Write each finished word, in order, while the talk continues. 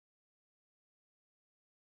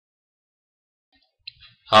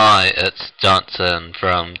Hi, it's Johnson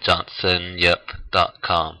from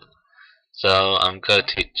johnsonyep.com. So I'm going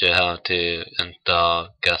to teach you how to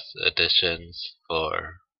install guest additions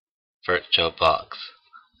for VirtualBox,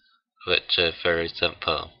 which is very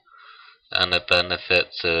simple. And the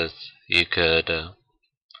benefits is you could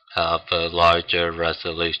have a larger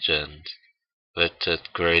resolution, which is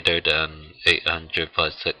greater than 800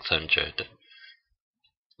 by 600,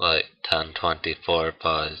 like 1024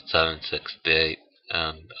 by 768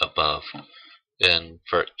 and above in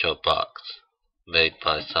VirtualBox made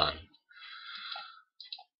by Sun.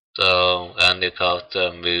 So, and you can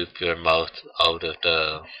also move your mouse out of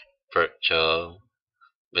the virtual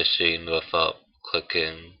machine without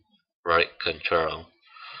clicking right control.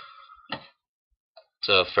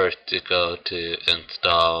 So first you go to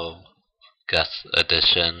install guest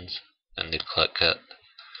additions and you click it.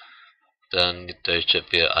 Then there should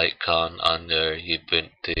be an icon on your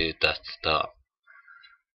Ubuntu desktop.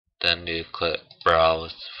 Then you click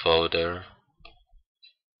browse folder,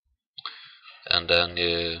 and then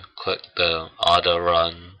you click the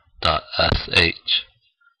Autorun.sh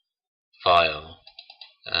file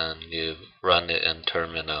and you run it in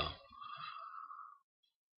terminal.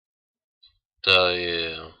 So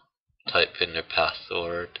you type in your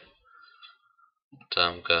password. So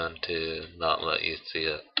I'm going to not let you see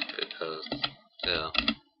it because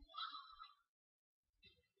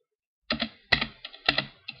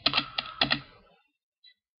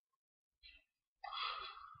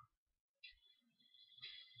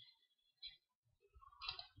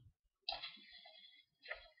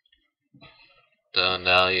So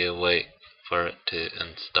now you wait for it to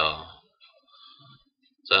install.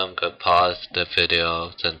 So I'm going to pause the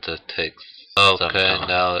video since it takes some time.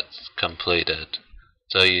 Now it's completed.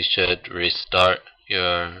 So you should restart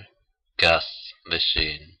your guest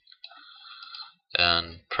machine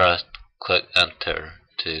and click enter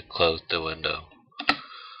to close the window.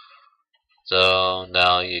 So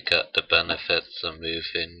now you get the benefits of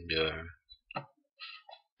moving your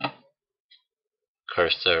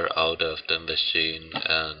cursor out of the machine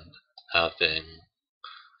and having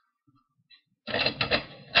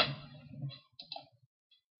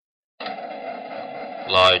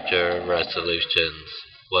larger resolutions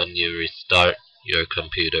when you restart your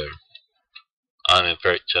computer on a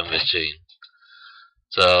virtual machine.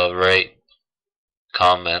 So rate,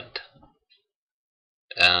 comment,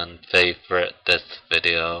 and favorite this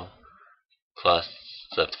video, plus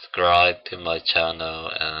subscribe to my channel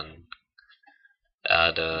and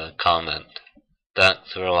add a comment.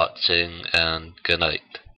 Thanks for watching and good night.